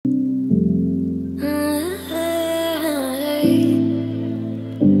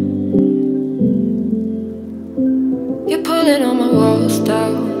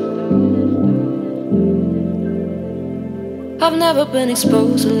I've never been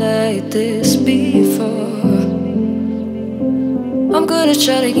exposed like this before. I'm good at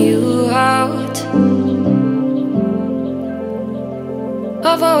shutting you out.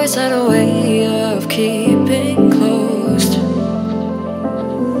 I've always had a way of keeping closed.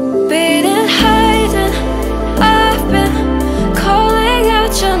 Beating, hiding, I've been calling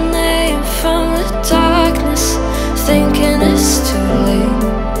out your name from the darkness, thinking it's too late.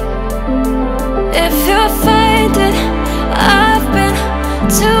 If you're finding I've been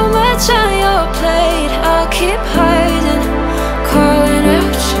too much on your plate, I'll keep hiding, calling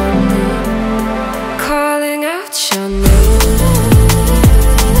out your name, calling out your name.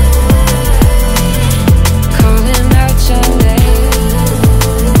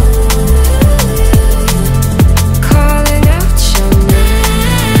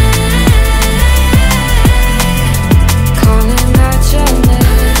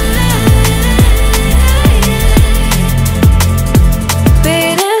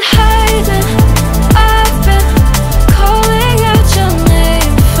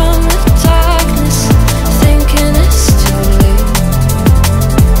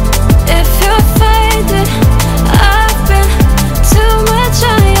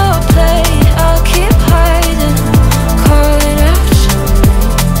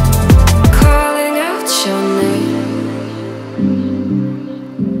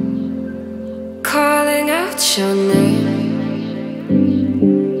 Calling out your name.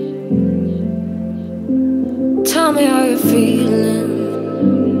 Tell me how you're feeling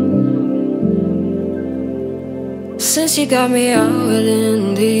since you got me out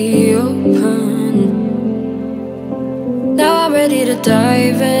in the open. Now I'm ready to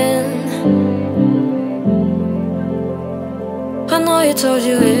dive in. I know you told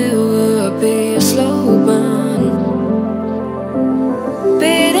you it would be a slow